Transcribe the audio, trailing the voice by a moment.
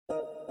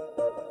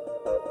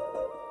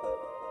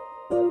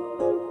Thank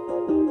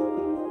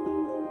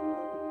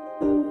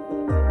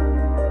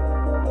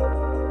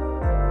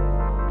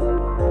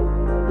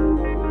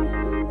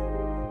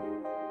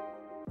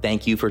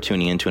you for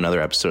tuning in to another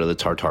episode of the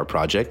Tartar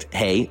Project.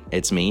 Hey,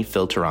 it's me,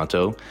 Phil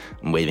Toronto.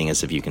 I'm waving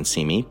as if you can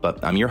see me,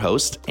 but I'm your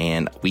host,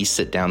 and we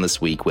sit down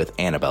this week with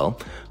Annabelle,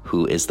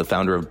 who is the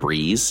founder of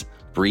Breeze.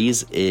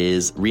 Breeze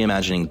is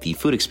reimagining the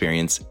food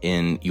experience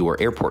in your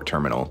airport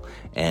terminal.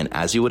 And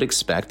as you would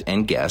expect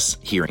and guess,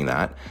 hearing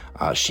that,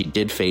 she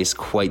did face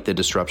quite the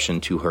disruption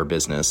to her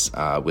business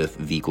with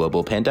the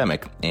global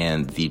pandemic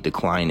and the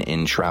decline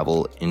in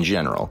travel in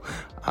general.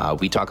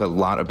 We talk a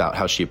lot about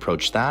how she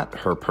approached that,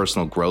 her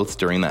personal growth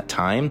during that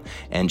time,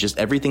 and just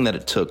everything that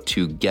it took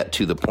to get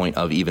to the point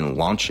of even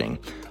launching.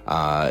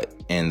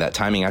 And that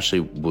timing actually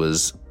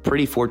was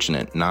pretty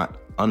fortunate, not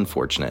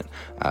unfortunate,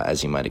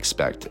 as you might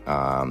expect.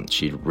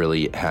 She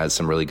really has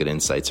some really good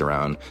insights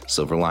around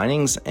silver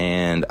linings,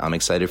 and I'm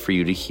excited for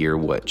you to hear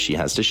what she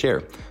has to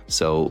share.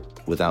 So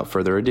without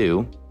further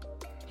ado,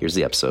 here's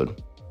the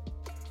episode.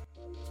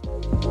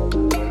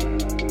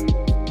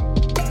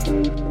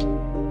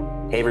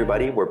 Hey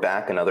everybody, we're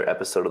back, another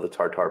episode of the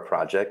Tartar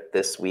Project.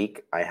 This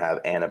week I have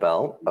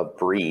Annabelle of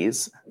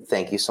Breeze.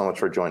 Thank you so much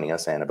for joining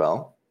us,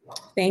 Annabelle.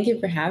 Thank you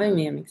for having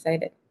me. I'm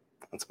excited.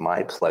 It's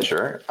my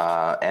pleasure.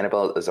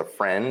 Annabelle is a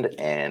friend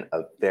and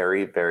a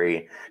very,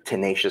 very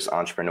tenacious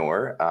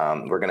entrepreneur.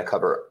 We're going to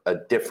cover a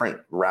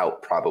different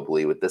route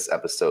probably with this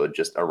episode,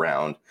 just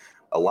around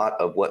a lot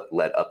of what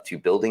led up to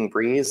building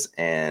Breeze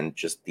and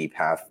just the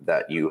path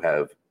that you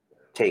have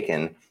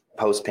taken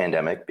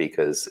post-pandemic,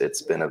 because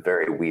it's been a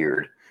very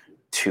weird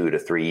 2 to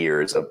 3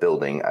 years of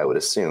building, I would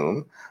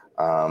assume.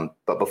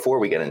 But before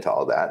we get into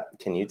all that,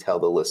 can you tell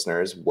the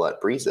listeners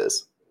what Breeze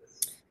is?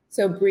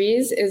 So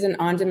Breeze is an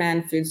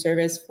on-demand food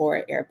service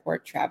for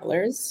airport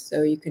travelers.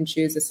 So you can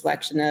choose a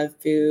selection of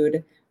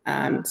food,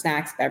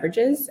 snacks,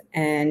 beverages,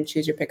 and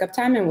choose your pickup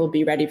time, and we'll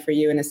be ready for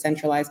you in a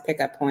centralized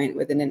pickup point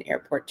within an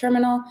airport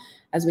terminal.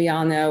 As we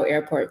all know,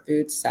 airport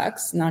food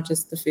sucks, not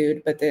just the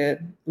food, but the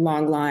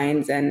long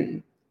lines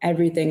and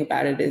everything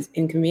about it is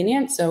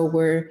inconvenient. So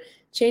we're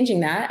changing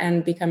that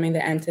and becoming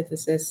the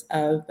antithesis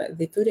of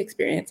the food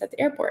experience at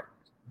the airport.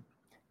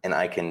 And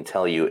I can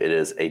tell you it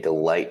is a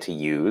delight to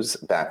use.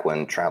 Back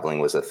when traveling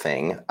was a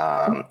thing,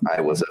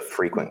 I was a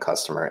frequent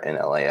customer in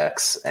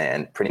LAX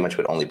and pretty much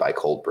would only buy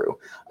cold brew.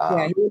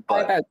 You would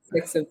buy about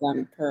 6 of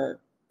them per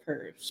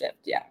shift,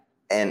 yeah.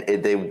 And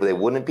they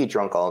wouldn't be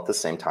drunk all at the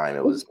same time.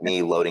 It was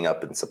me loading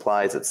up in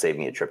supplies. It saved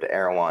me a trip to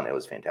Erewhon. It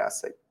was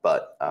fantastic.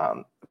 But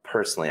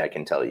personally, I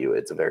can tell you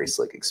it's a very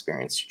slick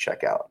experience to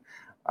check out.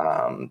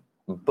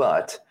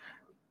 But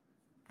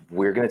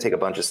we're going to take a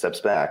bunch of steps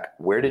back.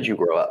 Where did you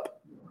grow up?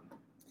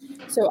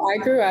 So I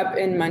grew up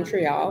in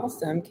Montreal,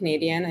 so I'm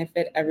Canadian. I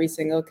fit every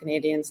single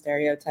Canadian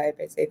stereotype.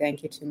 I say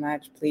thank you too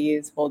much,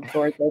 please, hold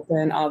doors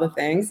open, all the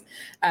things.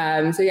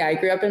 I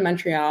grew up in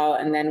Montreal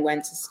and then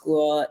went to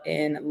school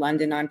in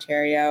London,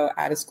 Ontario,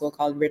 at a school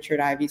called Richard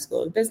Ivey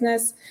School of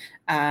Business.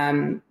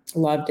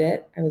 Loved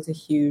it. I was a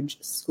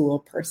huge school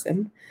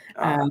person.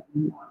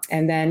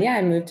 And then,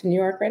 I moved to New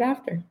York right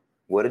after.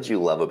 What did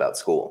you love about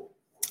school?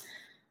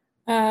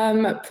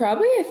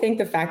 Probably, I think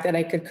the fact that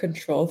I could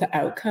control the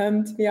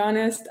outcome, to be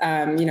honest.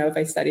 If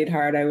I studied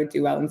hard, I would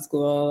do well in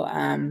school,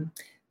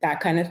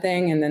 that kind of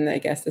thing. And then I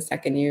guess the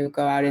second you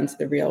go out into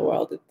the real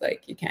world, it's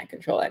like you can't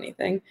control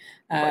anything.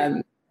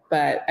 Right.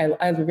 But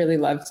I really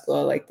loved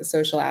school, like the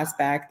social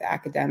aspect, the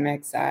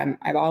academics.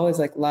 I've always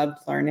loved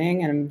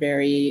learning, and I'm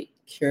very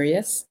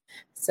curious.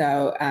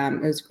 So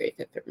it was a great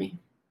fit for me.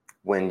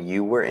 When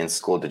you were in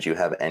school, did you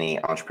have any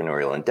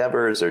entrepreneurial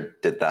endeavors, or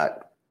did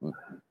that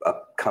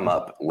come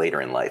up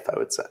later in life?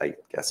 I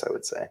guess I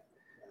would say.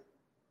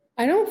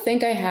 I don't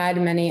think I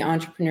had many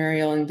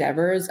entrepreneurial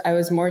endeavors. I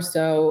was more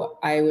so,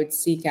 I would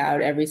seek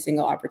out every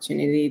single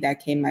opportunity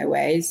that came my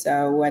way.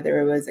 So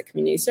whether it was a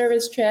community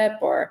service trip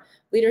or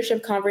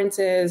leadership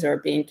conferences or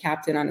being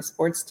captain on a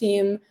sports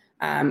team,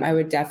 I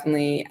would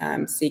definitely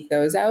seek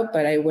those out,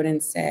 but I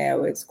wouldn't say I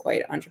was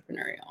quite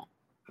entrepreneurial.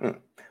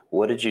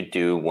 What did you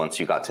do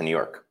once you got to New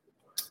York?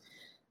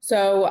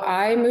 So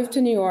I moved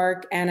to New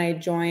York and I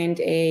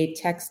joined a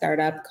tech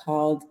startup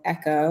called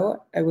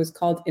Echo. It was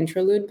called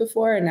Interlude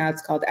before, and now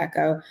it's called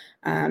Echo,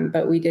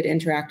 but we did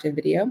interactive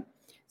video.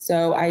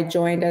 So I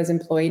joined as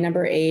employee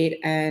number 8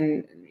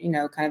 and,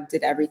 kind of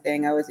did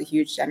everything. I was a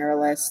huge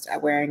generalist,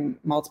 wearing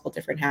multiple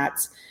different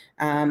hats.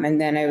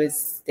 And then I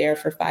was there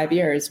for 5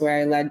 years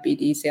where I led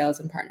BD sales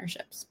and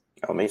partnerships.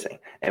 Oh, amazing.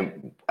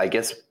 And I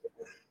guess,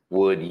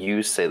 would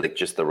you say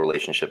just the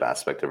relationship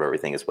aspect of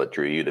everything is what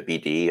drew you to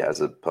BD as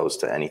opposed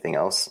to anything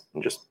else,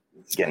 and just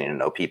getting to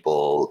know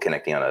people,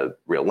 connecting on a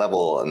real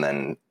level, and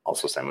then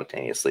also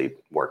simultaneously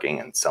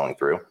working and selling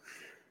through?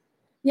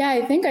 Yeah,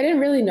 I think I didn't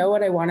really know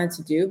what I wanted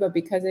to do, but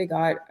because I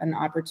got an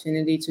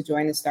opportunity to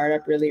join a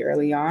startup really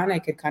early on, I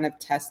could kind of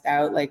test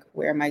out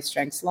where my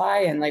strengths lie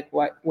and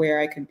where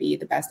I could be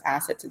the best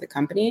asset to the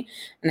company.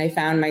 And I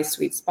found my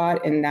sweet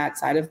spot in that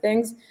side of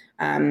things.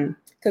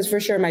 Because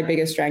for sure, my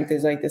biggest strength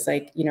is this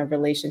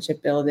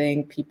relationship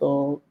building,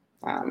 people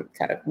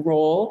kind of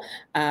role.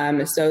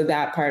 So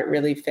that part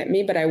really fit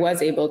me, but I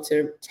was able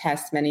to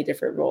test many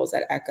different roles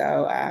at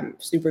Echo.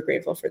 Super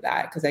grateful for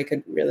that because I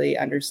could really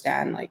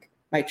understand like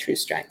my true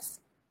strengths.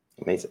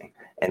 Amazing.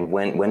 And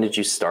when did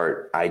you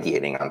start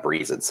ideating on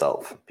Breeze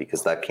itself?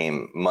 Because that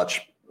came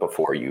much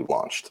before you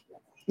launched.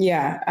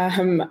 Yeah,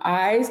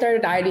 I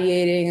started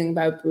ideating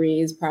about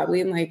Breeze probably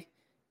in like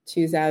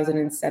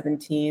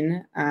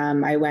 2017.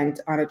 I went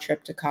on a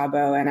trip to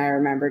Cabo, and I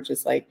remember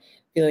just like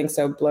feeling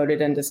so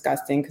bloated and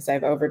disgusting because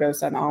I've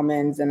overdosed on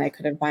almonds and I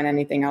couldn't find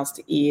anything else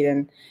to eat.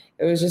 And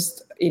it was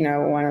just,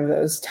 one of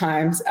those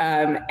times.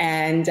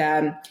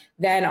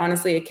 Then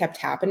honestly, it kept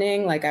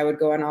happening. Like I would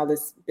go on all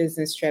these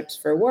business trips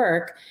for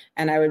work,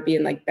 and I would be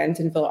in like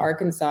Bentonville,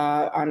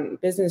 Arkansas on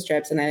business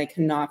trips, and I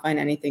could not find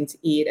anything to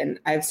eat. And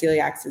I have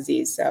celiac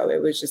disease. So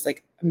it was just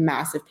like a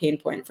massive pain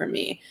point for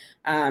me.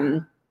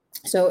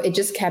 So it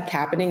just kept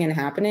happening and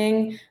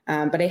happening.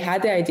 But I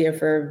had the idea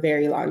for a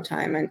very long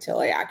time until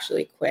I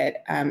actually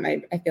quit.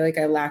 I feel like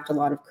I lacked a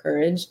lot of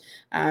courage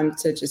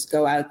to just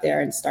go out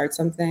there and start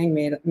something,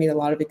 made a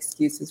lot of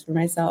excuses for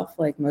myself,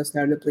 like most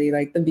notably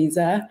like the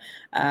visa,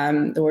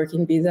 the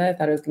working visa. I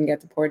thought I was going to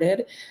get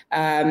deported.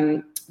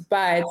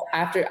 But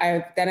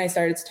then I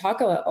started to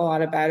talk a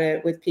lot about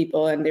it with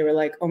people, and they were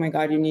like, oh my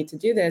God, you need to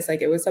do this.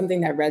 Like it was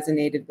something that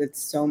resonated with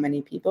so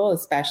many people,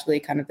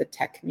 especially kind of the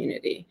tech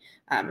community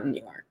in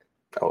New York.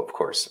 Oh, of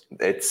course.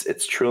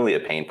 It's truly a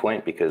pain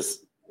point because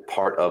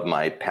part of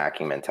my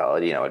packing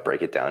mentality, I'd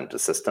break it down into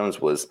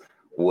systems, was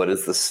what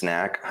is the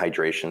snack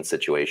hydration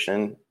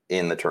situation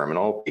in the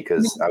terminal?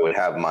 Because I would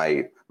have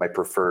my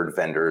preferred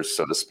vendors,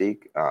 so to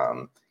speak,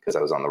 because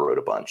I was on the road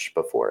a bunch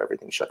before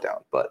everything shut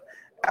down, but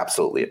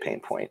absolutely a pain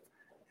point.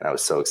 And I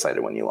was so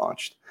excited when you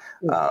launched.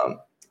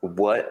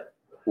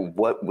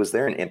 What was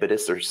there an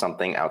impetus or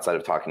something outside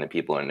of talking to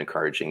people and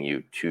encouraging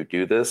you to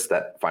do this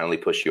that finally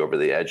pushed you over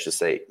the edge to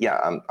say, yeah,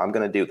 I'm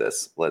going to do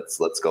this.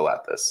 Let's go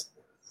at this.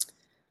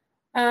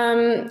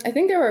 I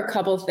think there were a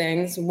couple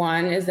things.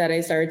 One is that I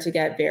started to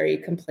get very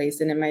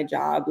complacent in my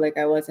job. Like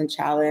I wasn't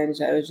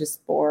challenged. I was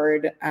just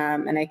bored.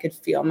 And I could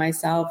feel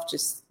myself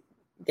just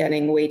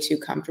getting way too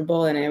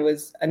comfortable. And it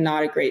was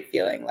not a great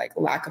feeling, like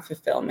lack of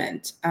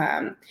fulfillment.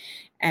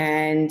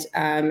 And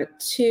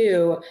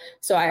two,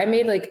 so I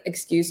made like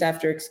excuse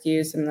after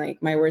excuse. And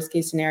like my worst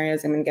case scenario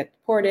is I'm going to get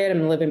deported.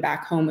 I'm living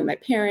back home with my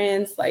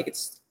parents. Like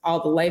it's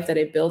all the life that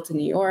I built in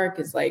New York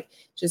is like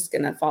just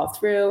going to fall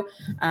through.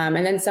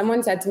 And then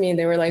someone said to me,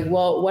 they were like,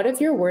 well, what if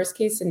your worst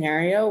case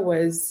scenario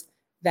was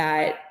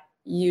that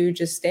you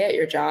just stay at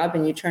your job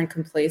and you turn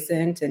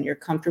complacent and you're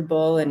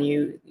comfortable and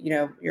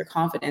your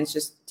confidence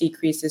just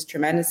decreases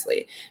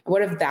tremendously. And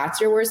what if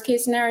that's your worst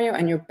case scenario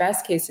and your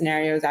best case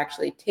scenario is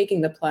actually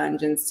taking the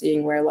plunge and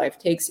seeing where life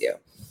takes you?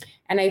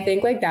 And I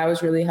think like that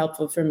was really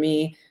helpful for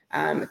me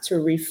to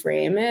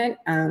reframe it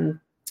and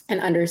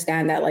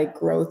understand that like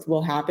growth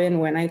will happen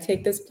when I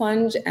take this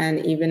plunge.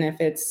 And even if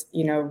it's,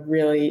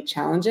 really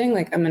challenging,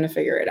 like I'm going to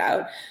figure it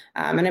out.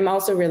 And I'm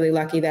also really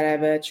lucky that I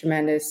have a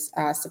tremendous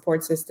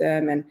support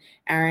system. And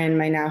Aaron,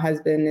 my now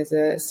husband, is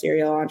a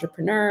serial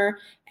entrepreneur.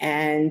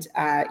 And,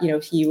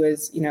 he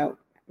was,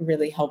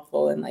 really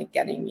helpful in like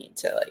getting me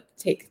to like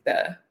take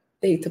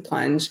the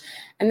plunge.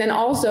 And then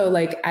also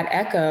like at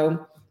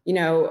Echo,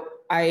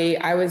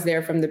 I was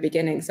there from the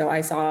beginning. So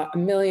I saw a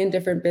million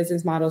different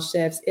business model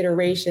shifts,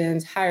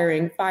 iterations,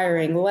 hiring,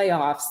 firing,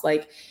 layoffs,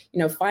 like,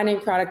 finding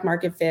product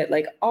market fit,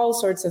 like all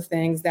sorts of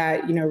things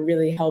that,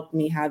 really helped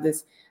me have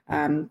this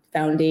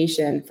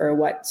foundation for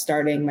what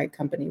starting my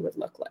company would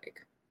look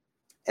like.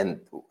 And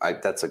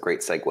that's a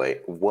great segue.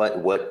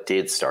 What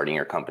did starting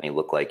your company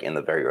look like in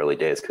the very early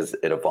days? Because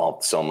it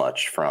evolved so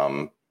much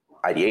from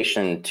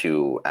ideation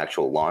to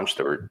actual launch.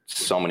 There were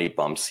so many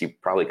bumps. You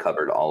probably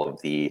covered all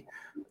of the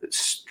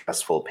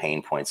stressful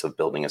pain points of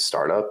building a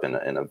startup in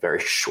a very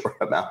short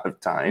amount of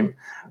time.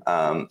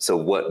 So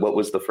what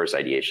was the first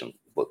ideation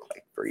look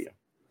like for you?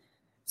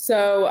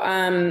 So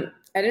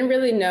I didn't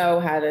really know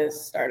how to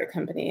start a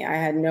company. I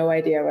had no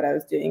idea what I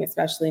was doing,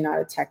 especially not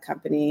a tech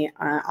company.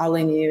 All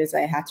I knew is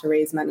I had to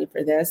raise money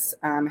for this.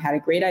 I had a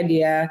great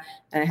idea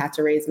and I had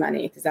to raise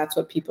money because that's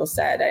what people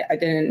said. I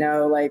didn't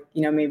know, like,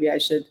 maybe I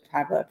should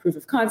have a proof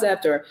of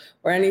concept or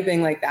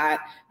anything like that.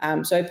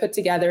 So I put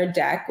together a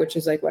deck, which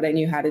is like what I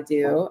knew how to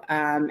do.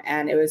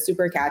 And it was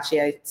super catchy.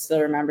 I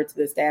still remember to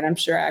this day. And I'm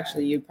sure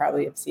actually you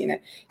probably have seen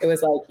it. It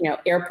was like,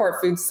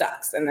 airport food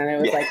sucks. And then it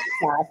was like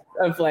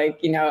of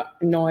like,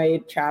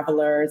 annoyed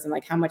travelers and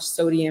like how much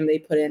sodium they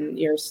put in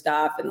your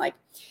stuff and like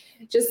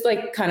just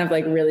like kind of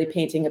like really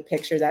painting a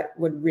picture that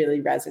would really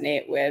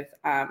resonate with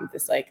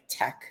this like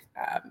tech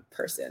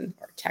person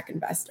or tech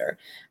investor.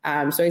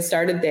 So I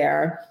started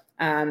there.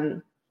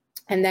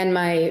 And then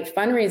my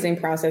fundraising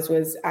process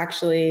was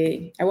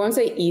actually, I won't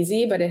say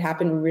easy, but it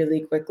happened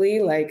really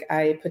quickly. Like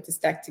I put this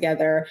deck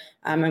together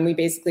and we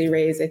basically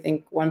raised, I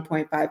think,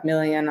 1.5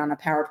 million on a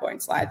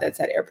PowerPoint slide that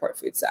said airport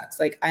food sucks.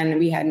 Like, and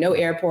we had no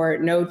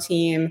airport, no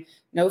team,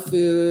 no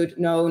food,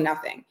 no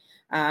nothing.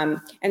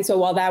 And so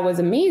while that was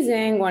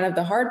amazing, one of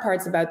the hard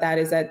parts about that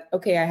is that,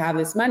 okay, I have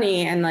this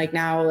money and like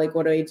now, like,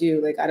 what do I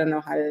do? Like, I don't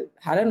know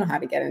how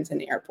to get into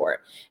an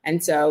airport.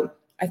 And so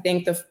I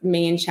think the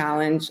main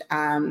challenge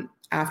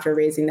after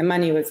raising the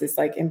money was this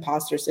like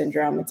imposter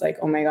syndrome. It's like,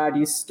 oh my God,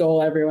 you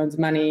stole everyone's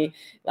money.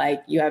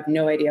 Like, you have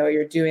no idea what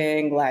you're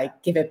doing.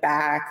 Like, give it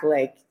back.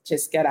 Like,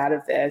 just get out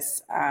of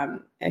this.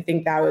 I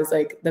think that was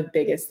like the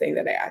biggest thing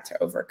that I had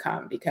to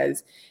overcome,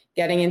 because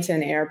getting into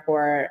an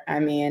airport, I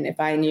mean, if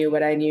I knew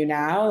what I knew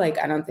now, like,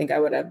 I don't think I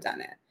would have done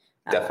it.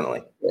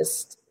 Definitely.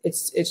 It's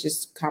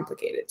just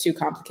complicated, too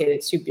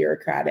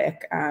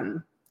bureaucratic.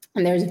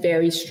 And there's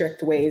very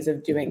strict ways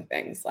of doing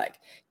things. Like,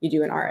 you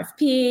do an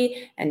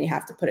RFP and you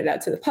have to put it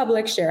out to the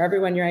public, share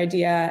everyone your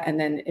idea. And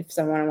then if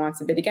someone wants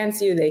to bid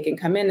against you, they can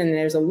come in, and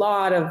there's a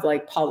lot of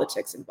like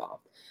politics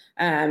involved.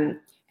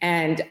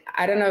 And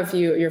I don't know if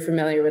you're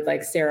familiar with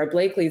like Sarah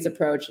Blakely's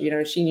approach. You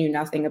know, she knew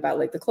nothing about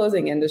like the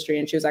clothing industry,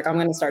 and she was like, I'm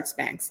going to start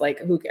Spanx. Like,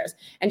 who cares?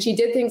 And she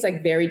did things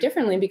like very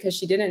differently because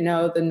she didn't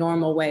know the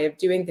normal way of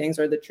doing things,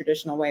 or the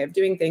traditional way of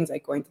doing things,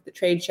 like going to the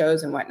trade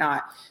shows and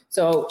whatnot.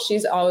 So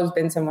she's always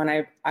been someone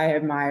I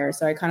admire.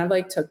 So I kind of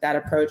like took that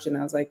approach, and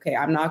I was like, okay,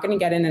 I'm not going to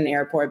get in an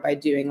airport by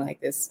doing like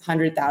this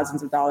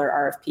 $100,000s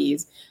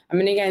RFPs. I'm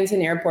going to get into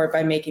an airport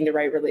by making the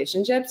right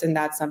relationships. And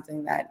that's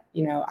something that,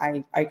 you know,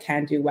 I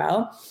can do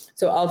well.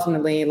 So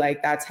ultimately,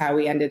 like, that's how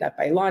we ended up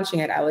by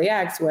launching at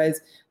LAX was,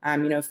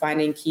 you know,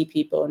 finding key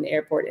people in the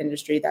airport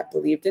industry that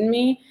believed in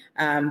me.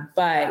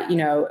 But, you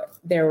know,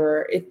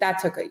 that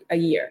took a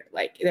year.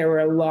 Like, there were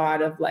a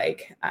lot of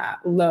like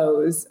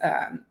lows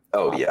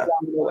along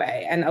the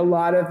way, and a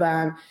lot of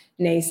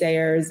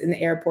naysayers in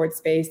the airport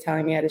space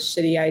telling me I had a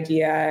shitty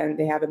idea and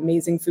they have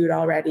amazing food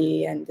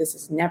already and this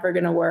is never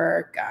going to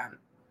work.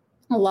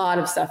 A lot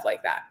of stuff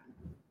like that.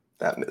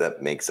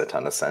 That makes a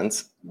ton of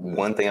sense.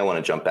 One thing I want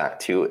to jump back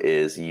to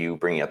is you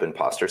bringing up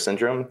imposter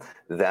syndrome.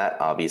 That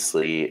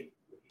obviously,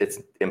 it's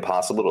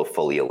impossible to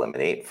fully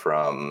eliminate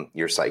from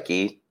your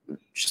psyche,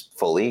 just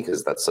fully,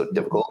 because that's so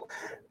difficult.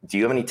 Do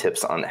you have any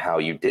tips on how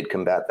you did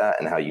combat that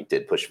and how you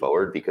did push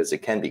forward? Because it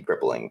can be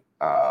crippling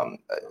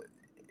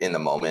in the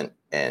moment,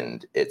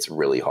 and it's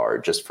really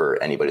hard just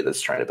for anybody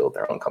that's trying to build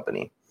their own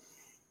company.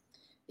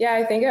 Yeah,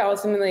 I think it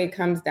ultimately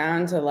comes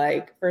down to,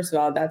 like, first of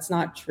all, that's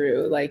not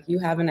true. Like, you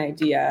have an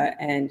idea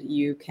and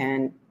you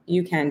can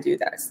do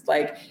this.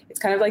 Like, it's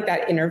kind of like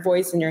that inner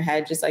voice in your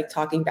head, just like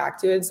talking back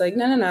to it. It's like,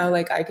 no,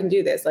 like, I can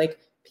do this. Like,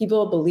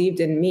 people believed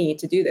in me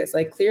to do this.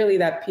 Like,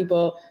 clearly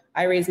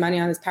I raised money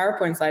on this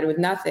PowerPoint slide with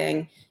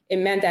nothing. It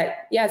meant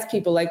that, yes,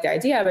 people liked the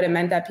idea, but it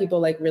meant that people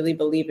like really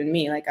believed in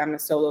me. Like, I'm a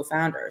solo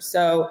founder.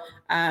 So,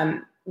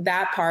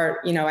 that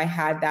part, you know, I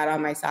had that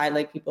on my side.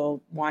 Like,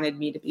 people wanted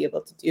me to be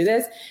able to do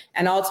this.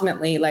 And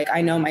ultimately, like,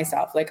 I know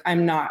myself, like, I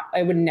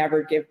would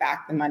never give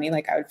back the money.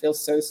 Like, I would feel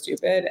so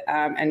stupid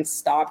and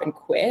stop and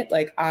quit.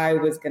 Like, I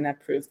was going to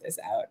prove this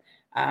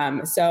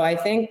out. So I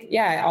think,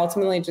 yeah,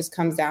 ultimately it just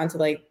comes down to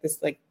like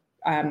this, like,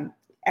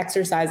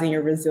 exercising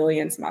your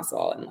resilience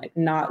muscle and like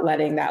not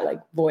letting that like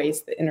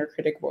voice, the inner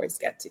critic voice,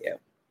 get to you.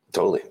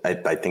 Totally.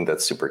 I think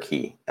that's super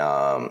key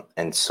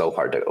and so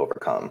hard to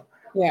overcome.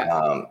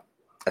 Yeah.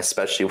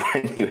 Especially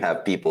when you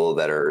have people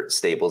that are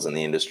staples in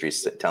the industry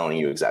telling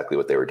you exactly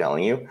what they were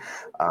telling you.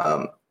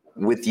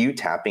 With you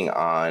tapping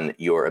on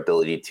your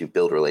ability to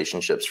build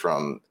relationships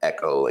from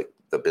Echo, like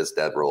the biz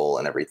dev role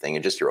and everything,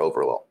 and just your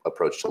overall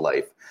approach to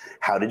life,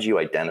 how did you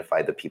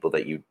identify the people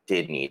that you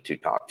did need to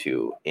talk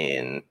to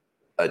in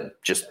a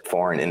just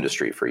foreign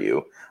industry for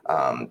you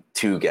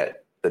to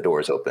get the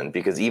doors open?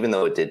 Because even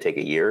though it did take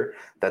a year,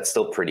 that's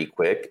still pretty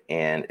quick.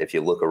 And if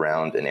you look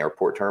around an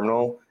airport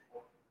terminal,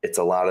 it's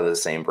a lot of the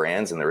same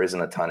brands and there isn't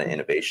a ton of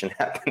innovation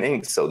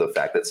happening. So the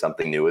fact that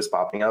something new is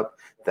popping up,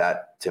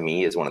 that to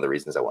me is one of the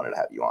reasons I wanted to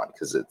have you on,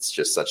 because it's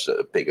just such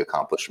a big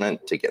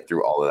accomplishment to get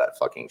through all of that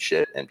fucking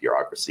shit and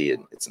bureaucracy,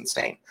 and it's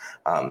insane.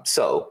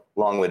 So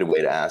long-winded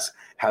way to ask,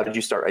 how did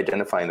you start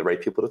identifying the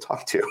right people to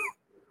talk to?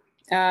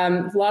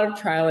 A lot of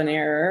trial and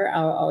error.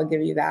 I'll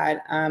give you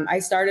that. I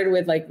started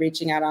with like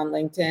reaching out on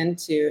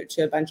LinkedIn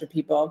to a bunch of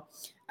people.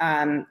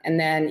 And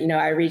then, you know,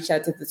 I reached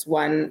out to this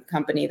one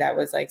company that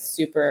was like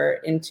super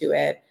into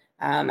it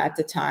at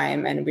the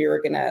time. And we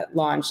were going to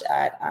launch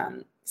at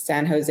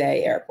San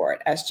Jose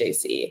Airport,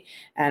 SJC.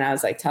 And I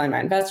was like telling my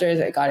investors,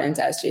 I got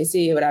into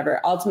SJC, whatever.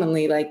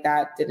 Ultimately, like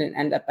that didn't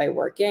end up by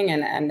working.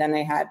 And then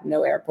I had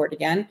no airport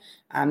again.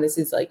 This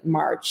is like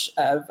March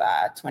of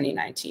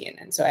 2019.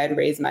 And so I had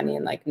raised money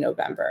in like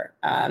November.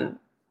 So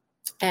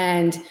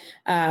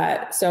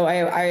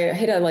I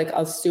hit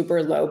a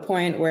super low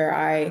point where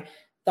I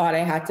thought I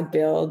had to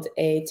build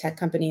a tech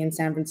company in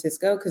San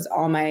Francisco because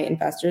all my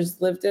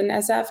investors lived in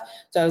SF.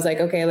 So I was like,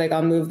 okay, like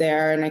I'll move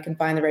there and I can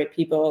find the right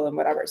people and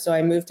whatever. So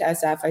I moved to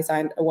SF. I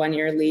signed a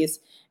 1-year lease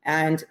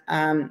and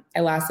I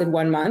lasted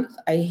 1 month.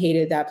 I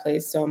hated that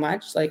place so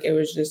much. Like it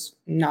was just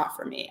not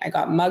for me. I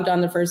got mugged on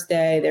the first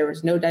day. There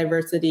was no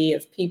diversity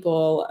of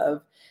people,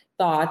 of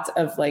thought,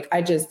 of like,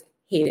 I just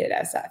hated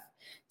SF.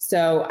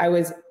 So I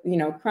was, you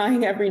know,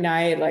 crying every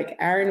night. Like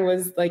Aaron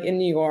was like in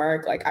New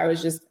York. Like I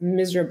was just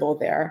miserable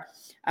there.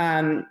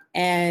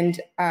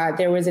 And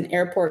there was an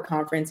airport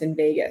conference in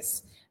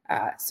Vegas.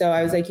 So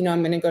I was like,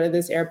 I'm going to go to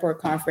this airport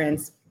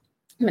conference.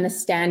 I'm going to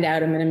stand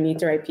out. I'm going to meet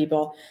the right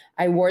people.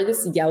 I wore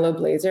this yellow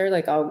blazer,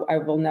 like I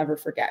will never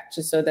forget,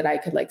 just so that I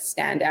could like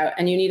stand out.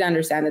 And you need to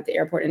understand that the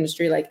airport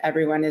industry, like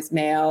everyone is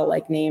male,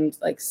 like named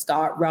like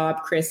Scott,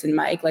 Rob, Chris, and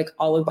Mike, like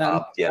all of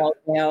them, all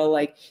male,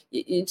 like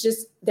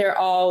they're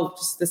all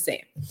just the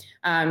same.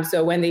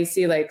 So when they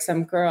see like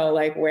some girl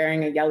like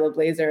wearing a yellow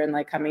blazer and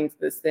like coming to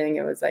this thing,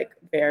 it was like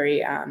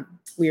very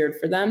weird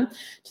for them,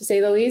 to say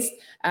the least.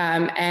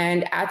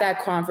 And at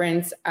that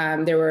conference,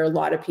 there were a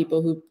lot of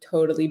people who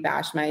totally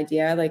bashed my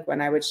idea, like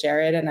when I would share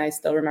it. And I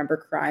still remember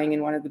crying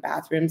in one of the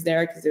bathrooms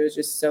there because it was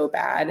just so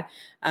bad.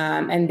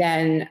 And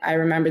then I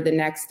remember the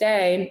next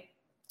day,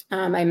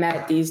 I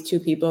met these two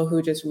people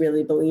who just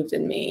really believed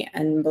in me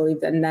and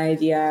believed in the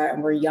idea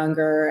and were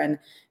younger and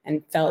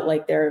felt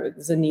like there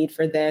was a need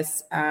for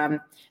this. And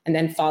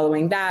then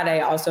following that, I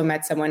also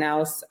met someone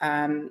else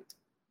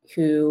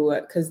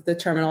because the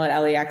terminal at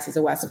LAX is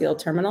a Westfield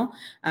terminal.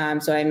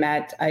 So I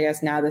met, I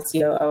guess now the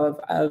COO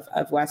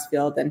of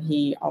Westfield, and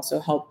he also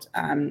helped,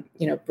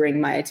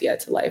 bring my idea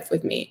to life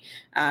with me.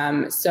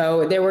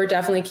 So there were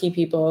definitely key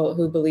people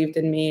who believed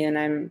in me, and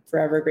I'm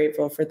forever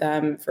grateful for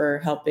them for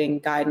helping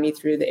guide me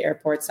through the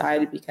airport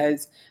side,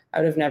 because I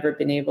would have never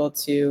been able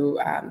to,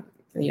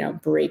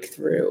 break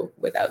through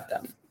without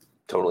them.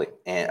 Totally.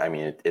 And I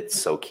mean, it's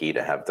so key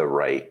to have the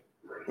right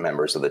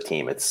members of the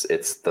team. It's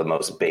the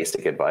most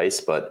basic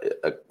advice, but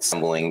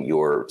assembling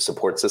your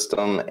support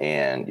system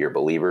and your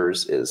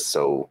believers is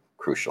so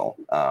crucial.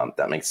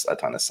 That makes a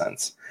ton of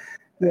sense.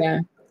 Yeah.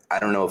 I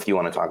don't know if you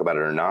want to talk about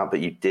it or not,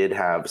 but you did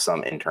have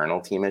some internal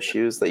team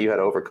issues that you had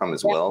to overcome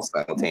as well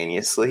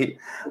simultaneously.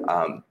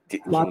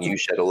 Can you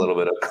shed a little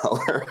bit of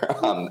color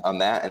on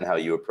that and how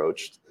you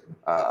approached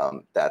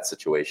that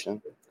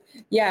situation?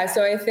 Yeah.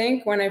 So I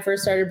think when I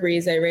first started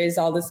Breeze, I raised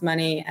all this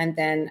money, and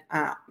then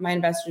my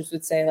investors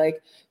would say,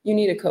 like, you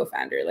need a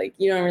co-founder. Like,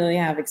 you don't really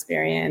have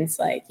experience.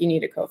 Like, you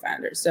need a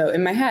co-founder. So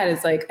in my head,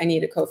 it's like, I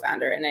need a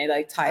co-founder. And I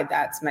like tied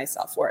that to my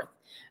self-worth.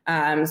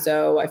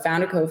 So I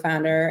found a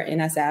co-founder in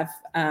SF.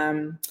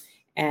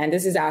 And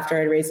this is after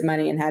I'd raised the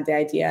money and had the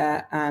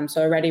idea.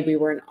 So already we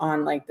weren't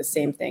on like the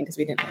same thing because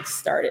we didn't like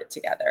start it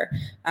together.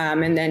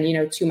 And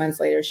then, 2 months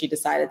later, she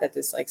decided that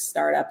this like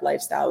startup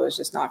lifestyle was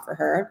just not for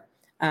her.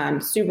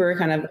 Super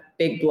kind of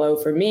big blow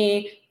for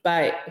me,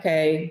 but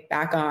okay,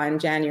 back on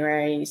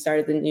January,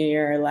 started the new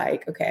year,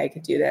 like, okay, I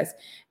could do this.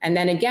 And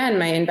then again,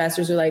 my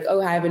investors were like,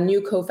 oh, I have a new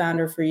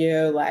co-founder for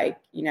you. Like,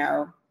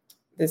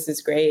 this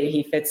is great.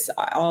 He fits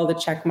all the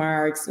check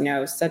marks,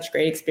 such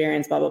great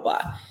experience, blah, blah,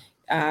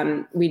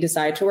 blah. We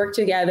decide to work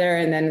together.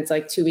 And then it's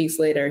like 2 weeks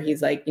later,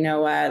 he's like, you know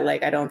what?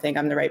 Like, I don't think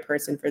I'm the right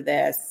person for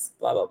this,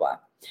 blah, blah, blah.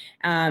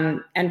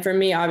 And for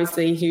me,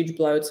 obviously, a huge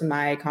blow to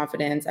my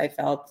confidence. I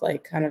felt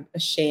like kind of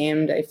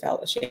ashamed. I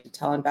felt ashamed to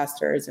tell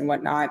investors and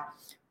whatnot.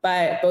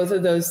 But both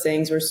of those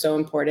things were so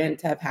important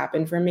to have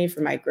happened for me,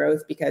 for my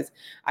growth, because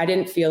I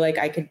didn't feel like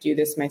I could do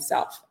this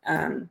myself.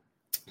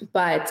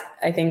 But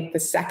I think the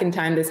second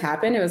time this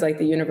happened, it was like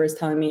the universe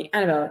telling me,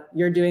 Annabelle,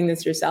 you're doing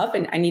this yourself.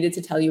 And I needed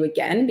to tell you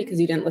again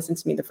because you didn't listen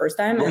to me the first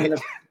time.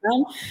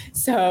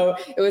 So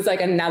it was like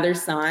another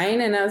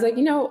sign. And I was like,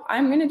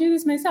 I'm going to do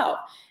this myself.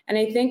 And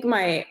I think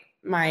my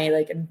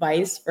like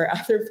advice for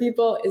other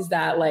people is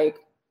that like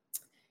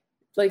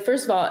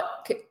first of all,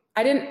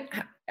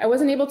 I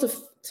wasn't able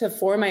to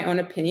form my own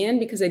opinion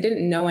because I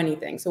didn't know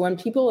anything. So when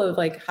people of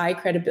like high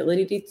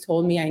credibility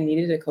told me I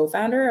needed a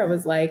co-founder, I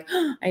was like,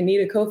 I need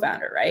a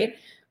co-founder, right?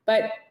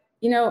 But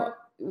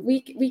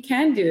we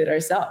can do it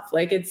ourselves.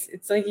 Like it's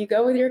like you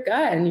go with your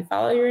gut and you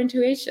follow your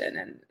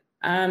intuition.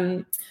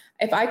 And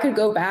if I could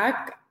go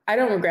back, I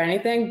don't regret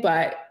anything,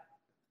 but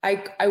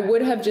I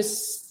would have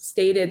just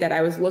stated that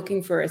I was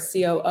looking for a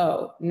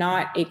COO,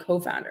 not a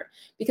co-founder,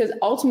 because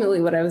ultimately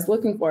what I was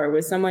looking for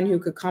was someone who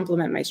could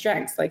complement my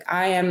strengths. Like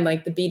I am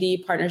like the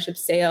BD, partnership,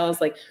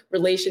 sales, like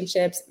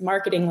relationships,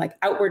 marketing, like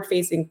outward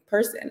facing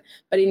person,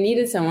 but he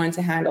needed someone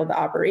to handle the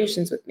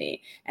operations with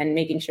me and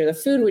making sure the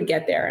food would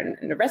get there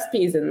and the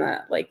recipes and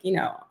the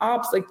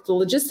ops, like the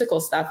logistical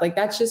stuff. Like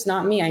that's just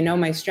not me. I know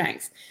my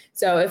strengths.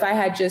 So if I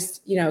had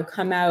just,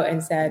 come out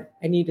and said,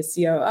 I need a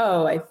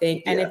COO, I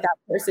think, and if that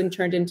person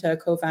turned into a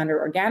co-founder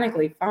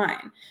organically,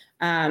 fine.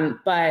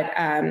 But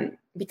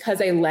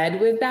because I led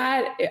with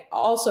that, it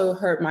also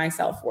hurt my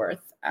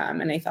self-worth.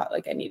 And I thought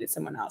like I needed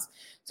someone else.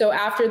 So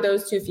after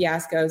those two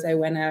fiascos, I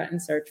went out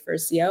and searched for a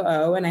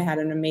COO, and I had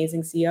an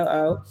amazing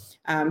COO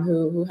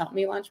who helped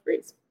me launch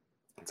Breeze.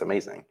 It's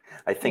amazing.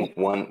 I think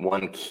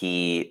one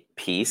key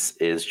piece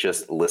is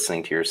just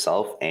listening to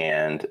yourself.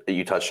 And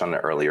you touched on it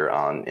earlier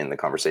on in the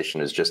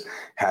conversation, is just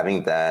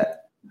having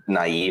that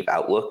naive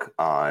outlook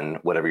on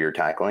whatever you're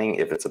tackling.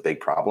 If it's a big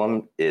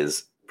problem,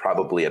 is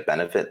probably a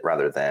benefit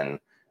rather than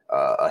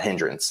a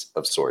hindrance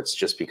of sorts,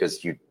 just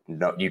because you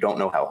don't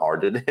know how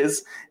hard it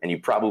is, and you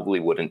probably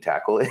wouldn't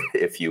tackle it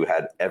if you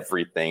had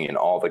everything in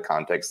all the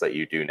context that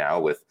you do now,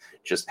 with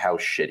just how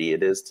shitty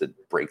it is to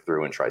break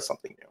through and try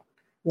something new.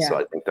 Yeah. So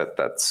I think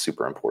that's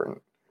super important.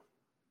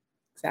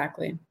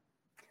 Exactly.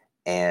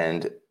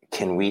 And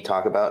can we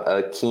talk about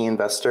a key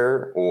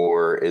investor,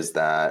 or is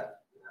that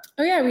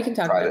Oh yeah, we can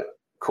talk about it.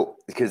 Cool.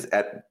 Because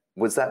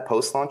was that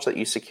post-launch that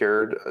you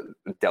secured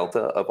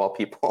Delta of all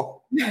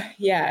people?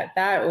 Yeah,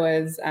 that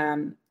was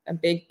a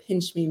big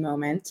pinch me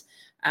moment.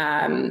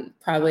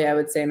 Probably I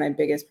would say my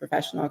biggest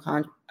professional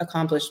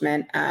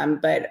accomplishment.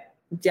 But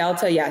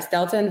Delta, yes,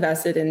 Delta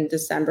invested in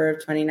December of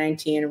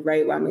 2019,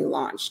 right when we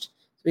launched.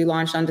 So we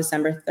launched on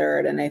December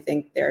 3rd, and I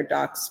think their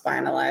docs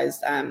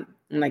finalized on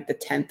like the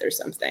 10th or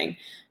something.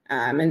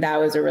 And that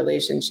was a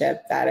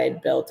relationship that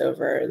I'd built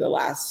over the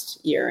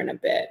last year and a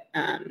bit.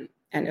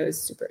 And it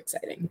was super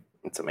exciting.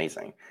 It's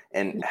amazing.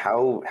 And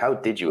how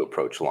did you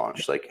approach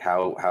launch? Like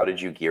how did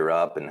you gear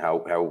up, and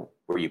how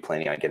were you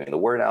planning on getting the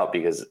word out?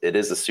 Because it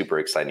is a super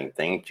exciting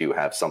thing to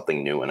have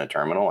something new in a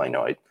terminal. I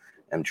know I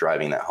am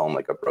driving that home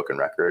like a broken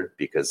record,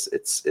 because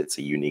it's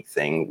a unique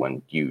thing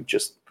when you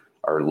just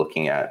are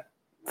looking at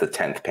the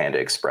 10th Panda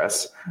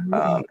Express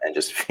and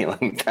just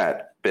feeling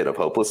that bit of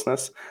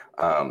hopelessness.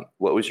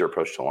 What was your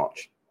approach to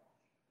launch?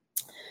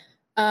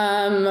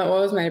 What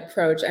was my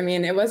approach? I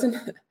mean, it wasn't,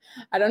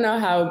 I don't know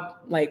how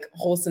like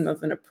wholesome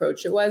of an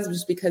approach it was,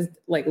 just because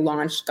like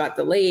launch got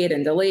delayed,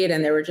 and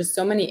there were just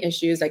so many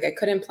issues. Like I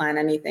couldn't plan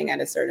anything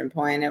at a certain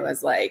point. It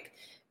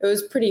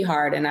was pretty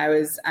hard. And I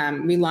was,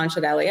 we launched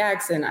at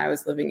LAX, and I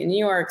was living in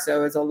New York. So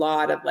it was a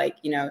lot of like,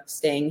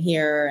 staying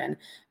here. And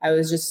I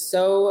was just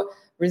so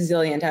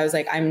resilient. I was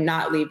like, I'm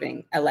not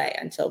leaving LA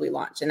until we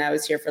launch. And I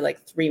was here for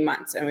like 3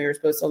 months, and we were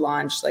supposed to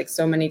launch like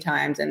so many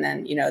times. And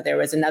then, there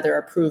was another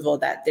approval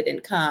that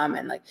didn't come,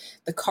 and like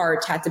the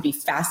cart had to be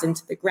fastened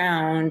to the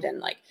ground.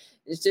 And like,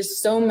 there's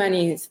just so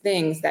many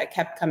things that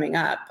kept coming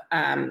up.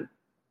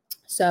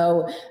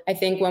 So I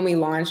think when we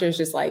launched, it was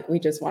just like, we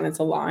just wanted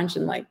to launch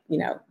and like,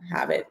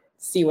 have it,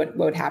 see what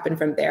would happen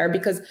from there.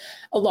 Because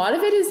a lot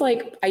of it is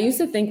like, I used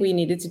to think we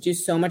needed to do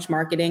so much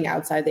marketing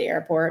outside the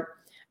airport.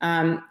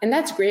 And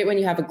that's great when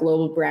you have a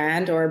global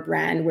brand, or a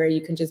brand where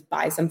you can just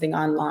buy something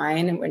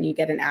online when you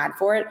get an ad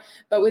for it.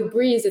 But with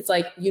Breeze, it's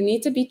like, you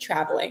need to be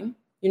traveling.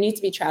 You need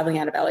to be traveling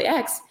out of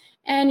LAX,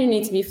 and you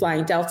need to be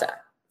flying Delta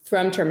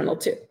from Terminal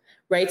 2.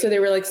 Right. So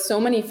there were like so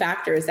many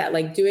factors that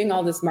like doing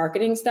all this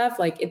marketing stuff,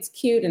 like it's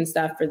cute and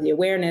stuff for the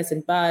awareness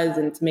and buzz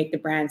and to make the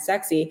brand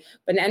sexy.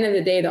 But at the end of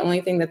the day, the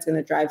only thing that's going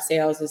to drive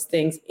sales is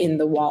things in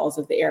the walls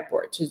of the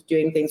airport, just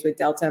doing things with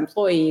Delta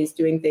employees,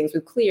 doing things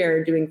with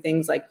Clear, doing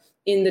things like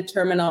in the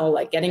terminal,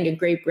 like getting a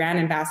great brand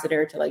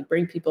ambassador to like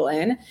bring people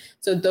in.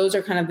 So those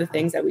are kind of the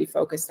things that we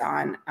focused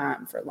on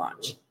for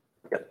launch.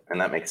 Yep. And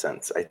that makes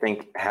sense. I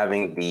think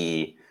having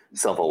the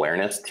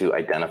self-awareness to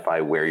identify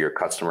where your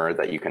customer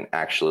that you can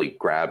actually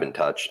grab and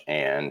touch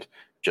and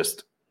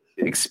just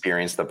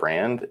experience the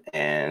brand,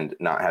 and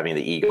not having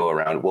the ego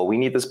around, well, we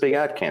need this big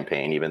ad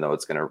campaign, even though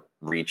it's going to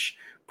reach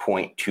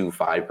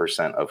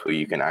 0.25% of who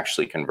you can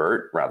actually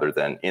convert, rather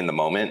than in the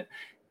moment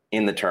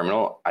in the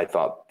terminal. I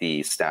thought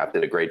the staff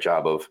did a great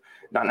job of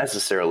not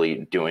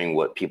necessarily doing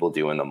what people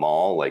do in the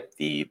mall, like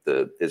the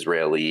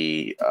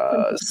Israeli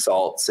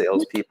salt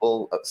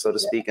salespeople, so to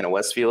speak, in a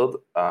Westfield,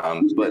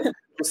 but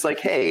just like,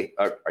 hey,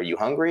 are you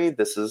hungry?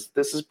 This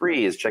is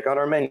Breeze. Check out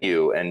our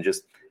menu, and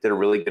just did a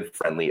really good,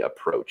 friendly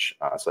approach.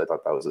 So I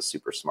thought that was a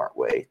super smart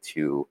way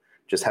to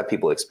just have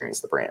people experience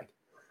the brand.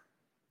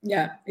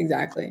 Yeah,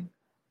 exactly.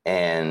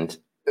 And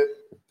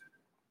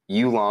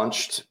you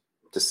launched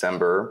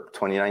December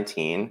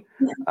 2019.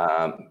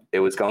 It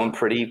was going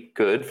pretty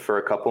good for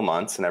a couple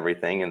months and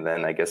everything, and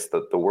then I guess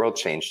the world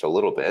changed a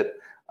little bit.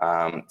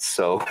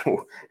 So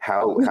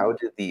how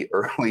did the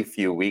early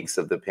few weeks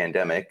of the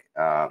pandemic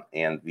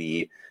and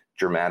the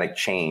dramatic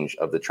change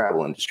of the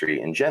travel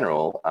industry in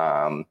general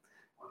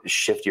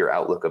shift your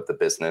outlook of the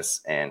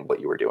business and what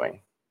you were doing?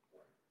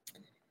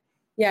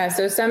 Yeah,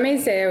 so some may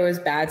say it was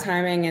bad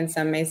timing, and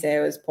some may say it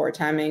was poor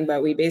timing,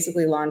 but we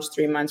basically launched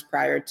 3 months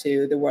prior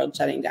to the world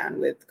shutting down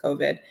with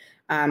COVID.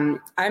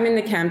 I'm in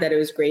the camp that it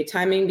was great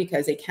timing,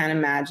 because I can't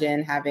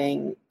imagine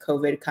having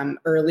COVID come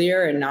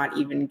earlier and not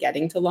even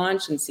getting to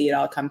launch and see it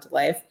all come to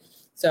life.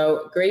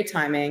 So great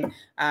timing.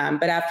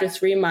 But after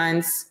 3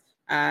 months,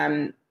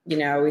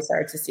 we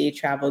started to see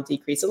travel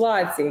decrease a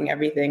lot, seeing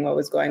everything, what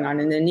was going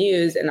on in the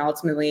news, and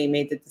ultimately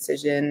made the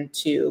decision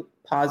to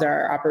pause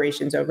our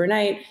operations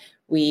overnight.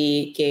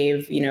 We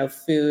gave,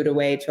 food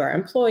away to our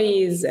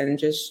employees and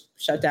just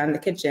shut down the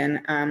kitchen.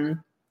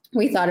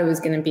 We thought it was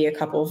going to be a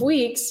couple of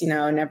weeks,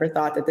 never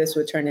thought that this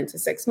would turn into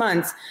 6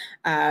 months.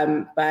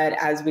 But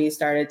as we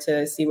started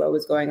to see what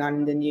was going on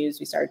in the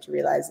news, we started to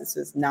realize this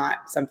was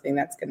not something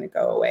that's going to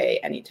go away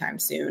anytime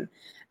soon.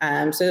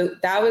 So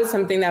that was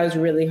something that was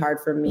really hard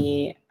for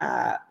me,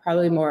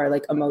 probably more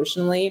like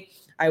emotionally.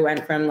 I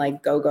went from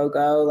like go,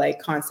 like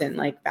constant,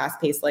 like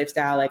fast paced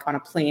lifestyle, like on a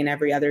plane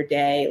every other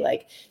day,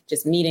 like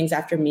just meetings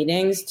after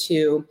meetings,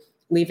 to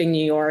leaving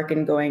New York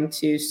and going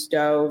to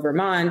Stowe,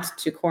 Vermont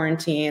to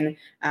quarantine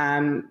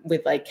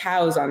with like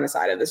cows on the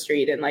side of the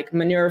street and like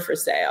manure for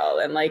sale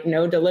and like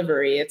no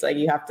delivery. It's like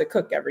you have to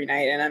cook every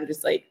night. And I'm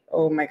just like,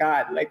 oh my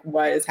God, like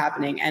what is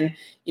happening? And,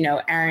 you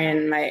know,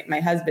 Aaron, my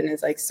husband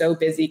is like so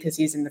busy because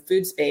he's in the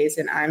food space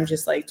and I'm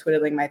just like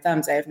twiddling my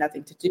thumbs. I have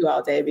nothing to do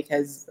all day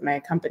because my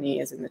company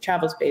is in the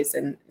travel space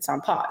and it's on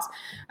pause.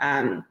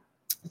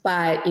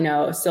 But, you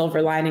know,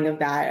 silver lining of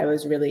that, I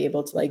was really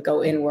able to like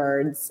go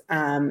inwards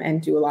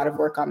and do a lot of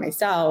work on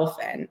myself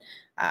and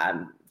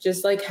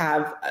just like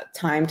have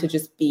time to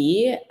just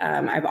be.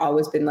 I've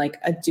always been like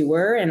a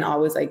doer and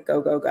always like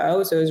go, go,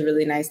 go. So it was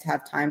really nice to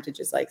have time to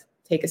just like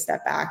take a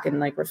step back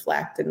and like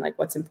reflect and like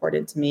what's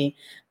important to me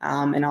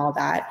and all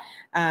that.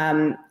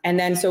 And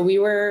then so we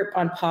were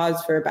on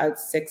pause for about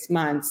 6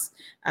 months.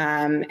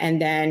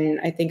 And then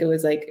I think it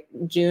was like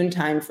June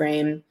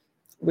timeframe.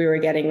 We were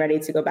getting ready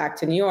to go back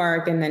to New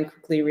York and then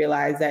quickly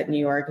realized that New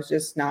York is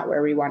just not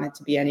where we wanted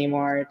to be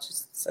anymore. It's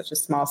just such a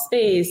small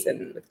space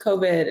and with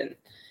COVID and,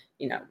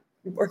 you know,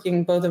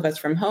 working both of us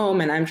from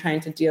home and I'm trying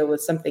to deal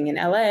with something in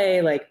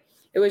LA, like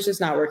it was just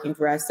not working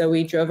for us. So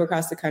we drove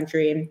across the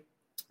country,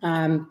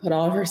 put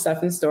all of our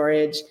stuff in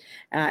storage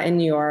in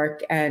New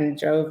York and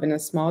drove in a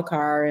small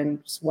car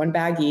and just one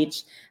bag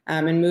each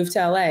and moved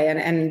to LA.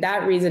 And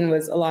that reason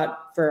was a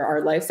lot for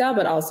our lifestyle,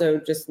 but also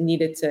just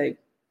needed to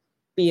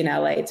be in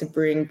LA to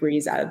bring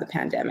Breeze out of the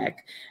pandemic.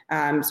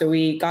 So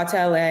we got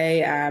to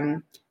LA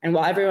and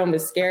while everyone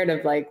was scared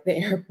of like the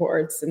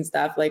airports and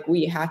stuff, like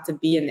we had to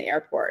be in the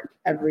airport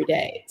every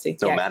day.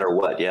 No matter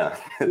what. Yeah.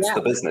 It's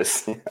the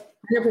business.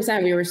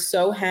 100%. We were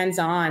so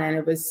hands-on and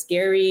it was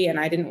scary and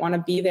I didn't want to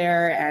be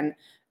there. And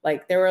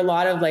like, there were a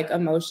lot of like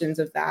emotions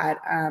of that,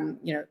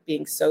 you know,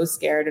 being so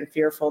scared and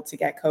fearful to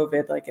get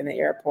COVID, like in the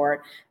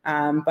airport.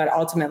 But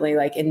ultimately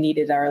like it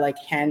needed our like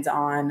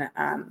hands-on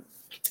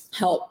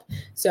help.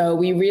 So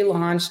we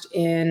relaunched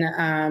in,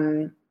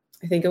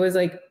 I think it was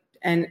like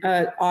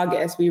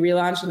August. We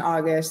relaunched in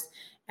August.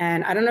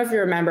 And I don't know if you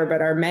remember,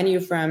 but our menu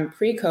from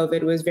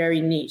pre-COVID was very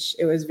niche.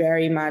 It was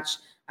very much,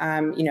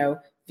 you know,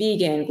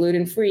 vegan,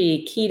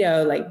 gluten-free,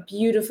 keto, like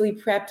beautifully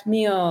prepped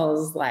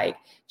meals, like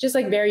just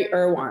like very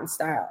Erewhon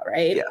style,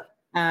 right?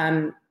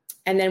 Yeah.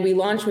 And then we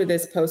launched with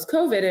this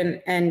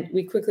post-COVID and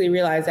we quickly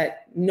realized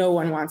that no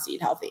one wants to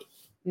eat healthy.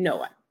 No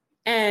one.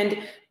 And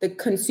the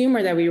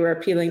consumer that we were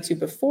appealing to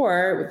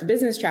before with the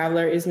business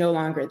traveler is no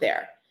longer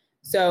there.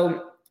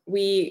 So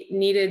we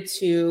needed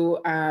to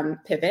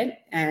pivot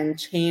and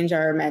change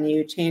our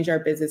menu, change our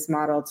business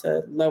model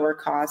to lower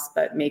costs,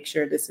 but make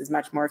sure this is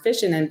much more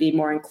efficient and be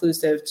more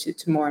inclusive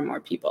to more and more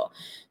people.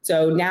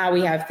 So now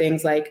we have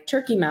things like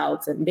turkey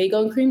melts and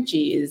bagel and cream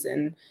cheese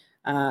and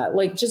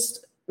like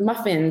just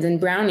muffins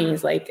and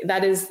brownies. Like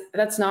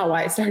that's not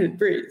why I started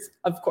Breeze,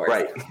 of course.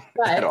 Right.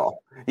 But at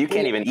all. You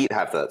can't even eat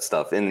half that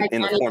stuff in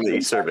the form that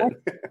you serve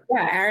it.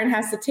 Yeah, Aaron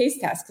has to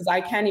taste test because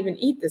I can't even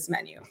eat this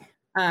menu.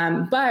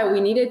 But we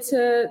needed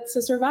to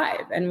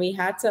survive and we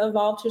had to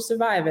evolve to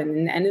survive. And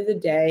in the end of the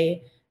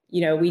day,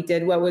 you know, we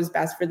did what was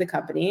best for the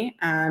company.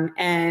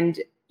 And,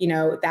 you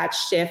know, that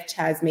shift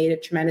has made a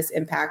tremendous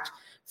impact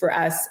for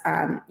us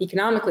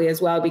economically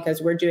as well,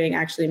 because we're doing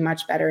actually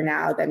much better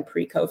now than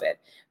pre-COVID.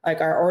 Like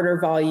our order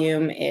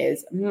volume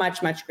is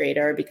much, much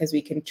greater because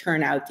we can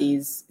churn out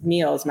these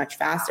meals much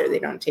faster. They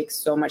don't take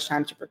so much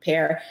time to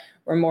prepare.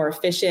 We're more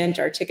efficient.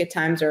 Our ticket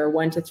times are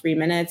 1 to 3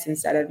 minutes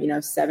instead of, you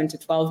know, 7 to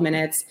 12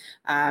 minutes.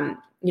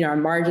 You know, our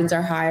margins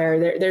are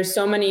higher. There's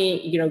so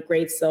many, you know,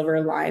 great silver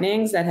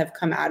linings that have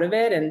come out of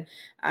it.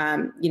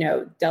 And, you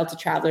know, Delta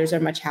travelers are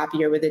much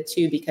happier with it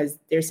too, because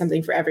there's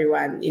something for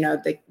everyone. You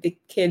know, the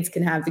kids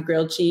can have the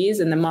grilled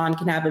cheese and the mom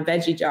can have a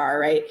veggie jar,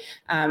 right?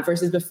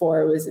 Versus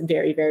before it was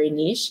very, very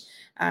niche.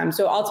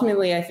 So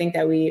ultimately, I think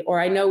that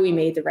I know we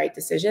made the right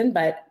decision,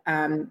 but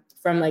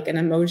from like an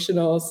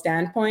emotional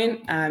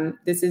standpoint,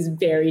 this is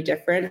very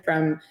different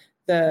from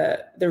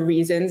the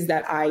reasons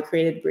that I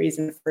created Breeze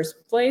in the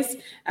first place.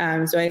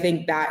 So I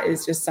think that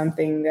is just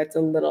something that's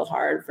a little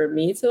hard for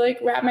me to like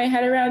wrap my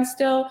head around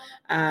still.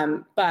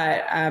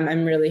 But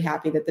I'm really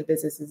happy that the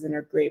business is in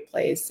a great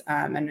place.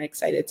 I'm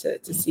excited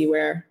to see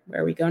where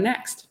we go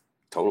next.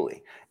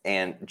 Totally.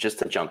 And just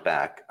to jump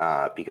back,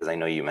 because I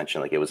know you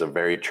mentioned like it was a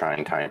very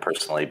trying time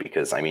personally,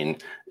 because I mean,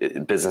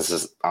 business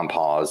is on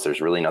pause.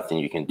 There's really nothing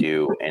you can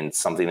do. And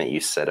something that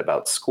you said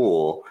about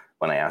school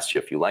when I asked you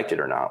if you liked it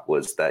or not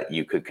was that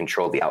you could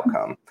control the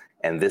outcome.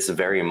 And this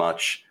very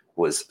much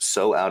was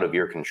so out of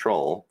your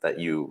control that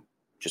you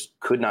just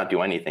could not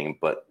do anything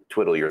but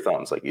twiddle your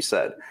thumbs, like you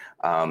said.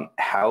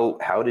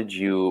 How did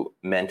you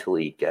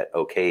mentally get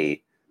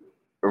okay?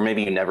 Or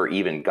maybe you never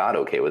even got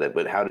okay with it,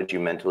 but how did you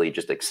mentally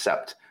just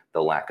accept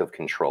the lack of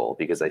control?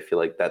 Because I feel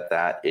like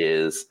that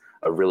is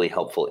a really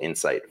helpful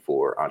insight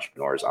for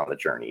entrepreneurs on the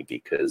journey,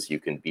 because you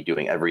can be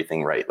doing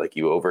everything right. Like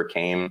you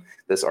overcame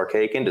this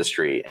archaic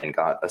industry and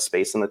got a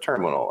space in the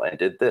terminal and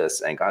did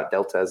this and got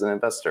Delta as an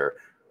investor,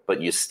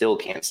 but you still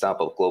can't stop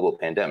a global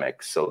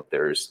pandemic. So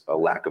there's a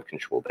lack of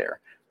control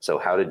there. So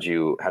how did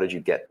you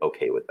get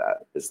okay with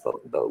that is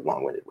the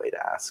long-winded way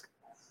to ask.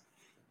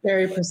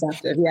 Very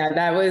perceptive. Yeah,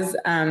 that was,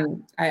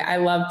 I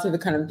love to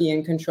kind of be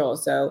in control.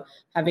 So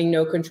having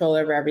no control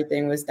over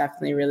everything was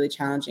definitely really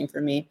challenging for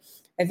me.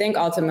 I think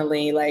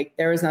ultimately, like,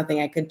 there was nothing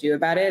I could do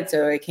about it.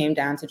 So it came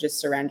down to just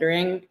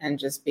surrendering and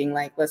just being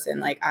like, listen,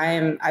 like,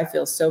 I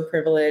feel so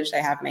privileged. I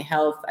have my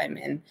health. I'm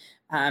in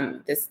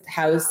this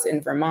house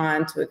in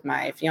Vermont with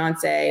my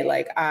fiance.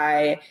 Like,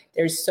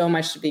 there's so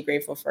much to be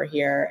grateful for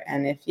here.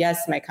 And if,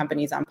 yes, my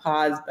company's on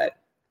pause, but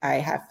I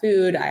have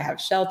food, I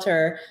have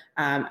shelter,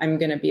 I'm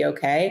going to be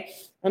okay.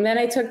 And then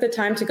I took the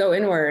time to go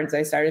inwards.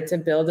 I started to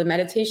build a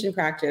meditation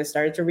practice,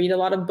 started to read a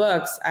lot of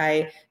books.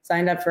 I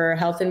signed up for a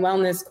health and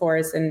wellness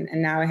course, and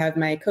now I have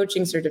my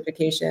coaching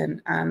certification.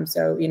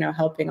 So,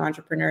 helping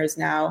entrepreneurs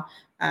now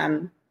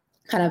kind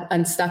of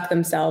unstuck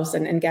themselves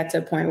and get to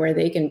a point where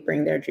they can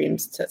bring their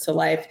dreams to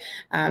life.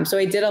 So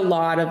I did a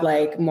lot of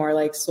more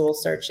like soul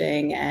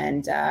searching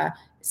and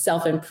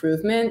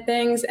self-improvement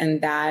things.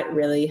 And that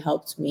really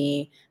helped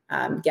me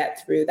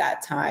get through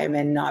that time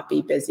and not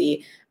be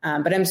busy.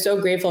 But I'm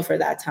so grateful for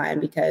that time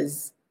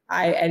because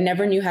I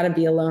never knew how to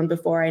be alone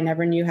before. I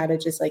never knew how to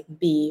just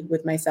be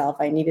with myself.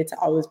 I needed to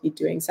always be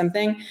doing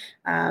something.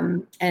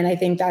 And I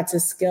think that's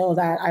a skill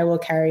that I will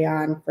carry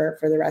on for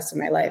the rest of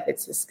my life.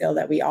 It's a skill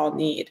that we all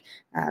need.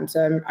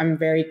 So I'm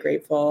very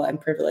grateful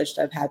and privileged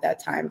to have had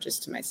that time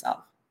just to myself.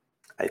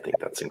 I think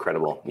that's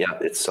incredible. Yeah,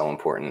 it's so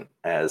important.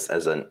 As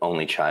an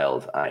only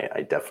child,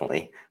 I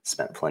definitely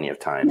spent plenty of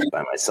time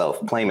by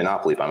myself, playing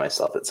Monopoly by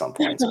myself at some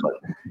points, but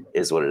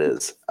is what it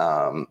is.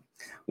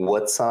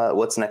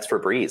 What's next for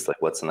Breeze?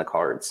 Like, what's in the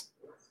cards?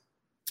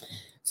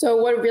 So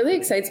what really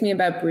excites me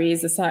about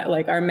Breeze is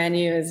our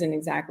menu isn't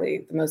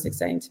exactly the most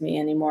exciting to me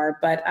anymore.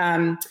 But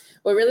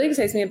what really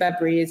excites me about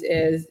Breeze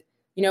is,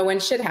 when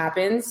shit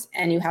happens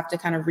and you have to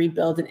kind of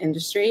rebuild an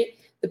industry,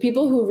 the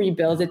people who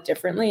rebuild it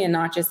differently and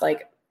not just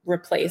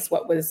replace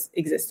what was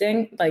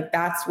existing,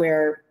 that's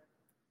where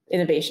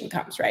innovation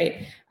comes,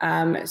 right?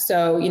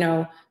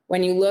 So,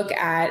 when you look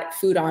at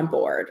food on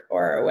board,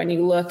 or when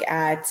you look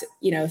at,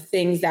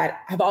 things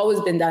that have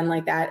always been done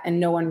like that and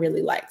no one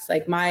really likes,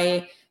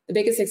 the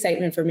biggest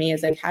excitement for me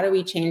is how do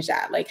we change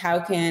that? How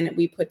can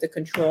we put the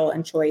control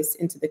and choice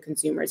into the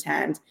consumer's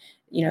hand?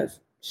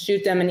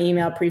 Shoot them an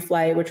email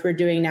pre-flight, which we're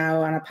doing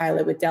now on a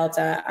pilot with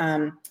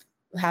Delta,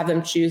 have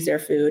them choose their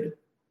food.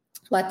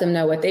 Let them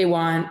know what they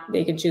want.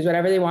 They can choose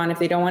whatever they want. If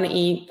they don't want to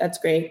eat, that's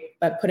great,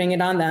 but putting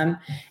it on them,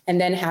 and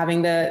then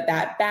having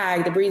that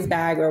bag, the Breeze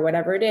bag or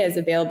whatever it is,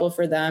 available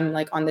for them,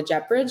 on the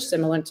jet bridge,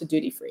 similar to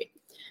duty free.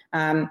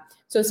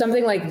 So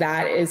something like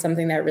that is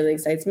something that really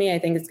excites me. I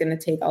think it's going to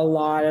take a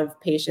lot of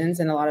patience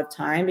and a lot of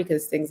time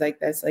because things like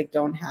this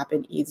don't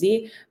happen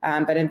easy.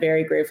 But I'm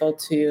very grateful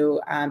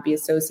to be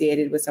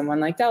associated with someone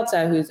like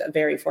Delta, who's a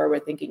very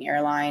forward-thinking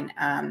airline.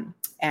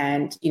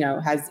 And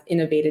has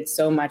innovated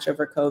so much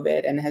over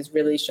COVID and has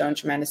really shown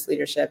tremendous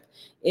leadership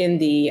in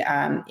the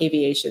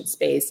aviation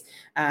space.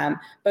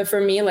 But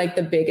for me,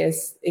 the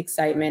biggest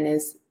excitement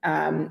is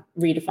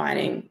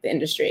redefining the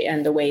industry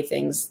and the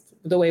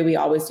way we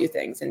always do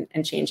things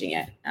and changing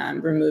it,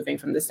 removing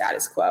from the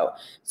status quo.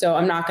 So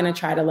I'm not going to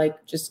try to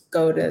just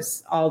go to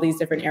all these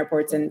different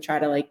airports and try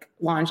to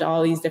launch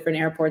all these different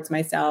airports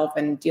myself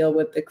and deal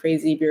with the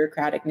crazy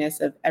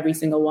bureaucraticness of every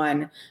single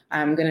one.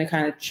 I'm going to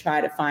kind of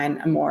try to find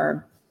a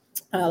more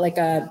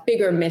a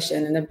bigger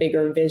mission and a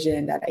bigger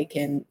vision that I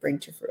can bring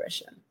to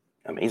fruition.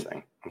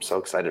 Amazing. I'm so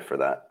excited for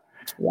that.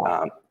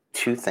 Yeah.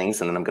 Two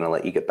things, and then I'm going to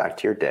let you get back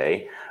to your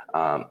day.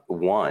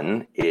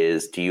 One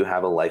is, do you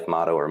have a life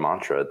motto or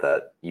mantra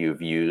that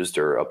you've used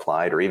or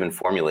applied or even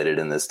formulated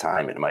in this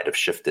time? It might have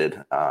shifted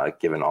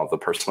given all the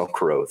personal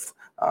growth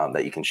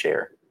that you can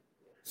share.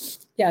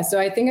 Yeah, so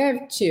I think I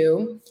have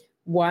two.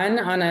 One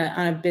on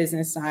a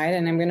business side,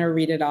 and I'm going to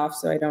read it off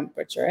so I don't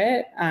butcher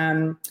it.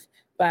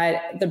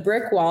 But the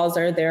brick walls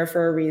are there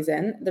for a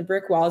reason. The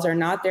brick walls are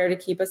not there to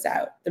keep us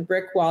out. The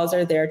brick walls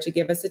are there to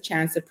give us a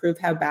chance to prove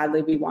how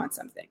badly we want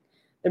something.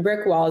 The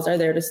brick walls are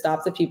there to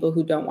stop the people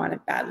who don't want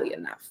it badly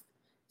enough.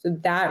 So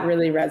that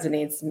really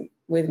resonates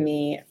with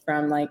me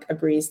from a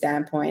Breeze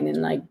standpoint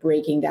and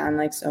breaking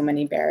down so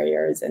many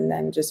barriers and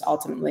then just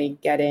ultimately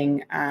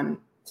getting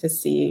to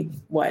see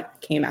what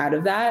came out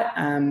of that.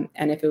 And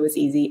if it was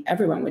easy,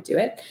 everyone would do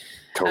it.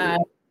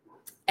 Totally.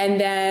 And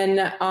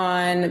then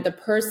on the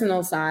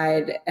personal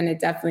side, and it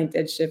definitely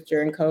did shift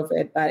during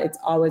COVID, but it's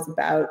always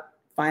about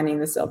finding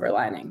the silver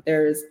lining.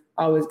 There's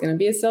always going to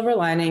be a silver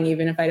lining,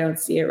 even if I don't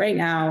see it right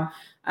now.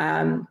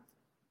 I'm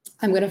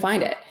going to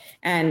find it.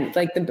 And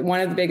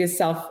one of the biggest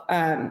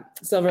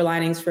silver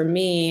linings for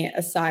me,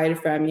 aside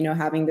from,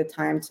 having the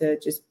time to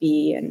just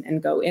be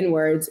and go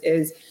inwards,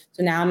 is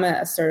so now I'm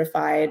a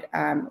certified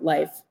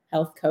life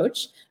health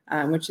coach,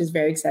 which is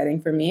very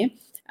exciting for me.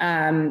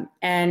 And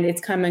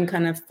it's coming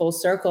kind of full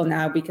circle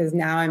now because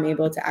now I'm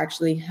able to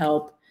actually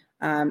help,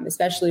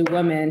 especially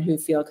women who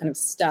feel kind of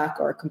stuck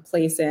or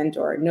complacent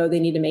or know they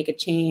need to make a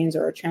change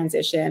or a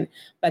transition,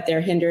 but they're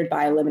hindered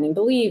by limiting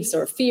beliefs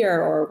or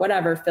fear or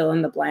whatever, fill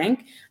in the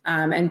blank,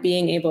 and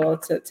being able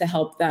to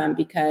help them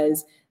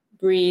because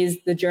Breeze,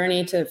 the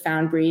journey to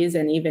found Breeze,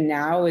 and even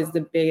now is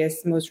the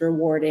biggest, most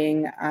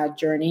rewarding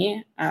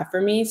journey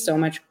for me. So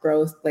much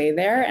growth lay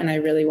there, and I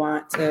really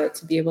want to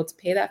be able to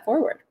pay that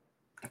forward.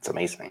 That's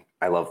amazing.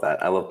 I love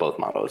that. I love both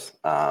mottos.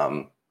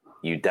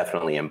 You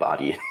definitely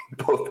embody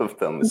both of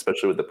them,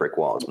 especially with the brick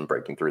walls and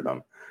breaking through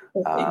them.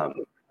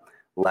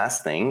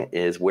 Last thing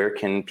is, where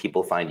can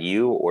people find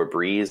you or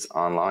Breeze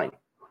online?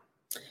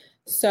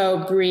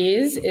 So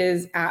Breeze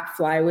is at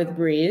Fly with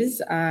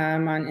Breeze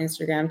on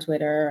Instagram,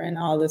 Twitter, and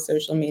all the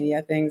social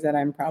media things that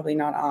I'm probably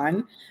not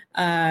on.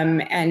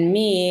 And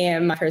me,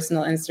 my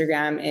personal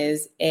Instagram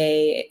is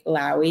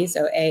Alaweee,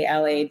 so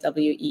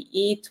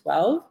ALAWEE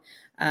 12.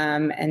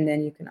 And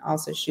then you can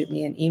also shoot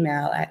me an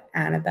email at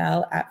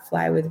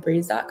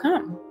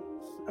annabelle@flywithbreeze.com.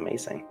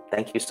 Amazing.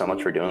 Thank you so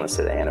much for doing this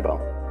today, Annabelle.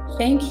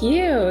 Thank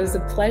you. It was a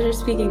pleasure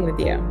speaking with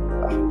you.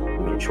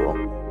 Mutual.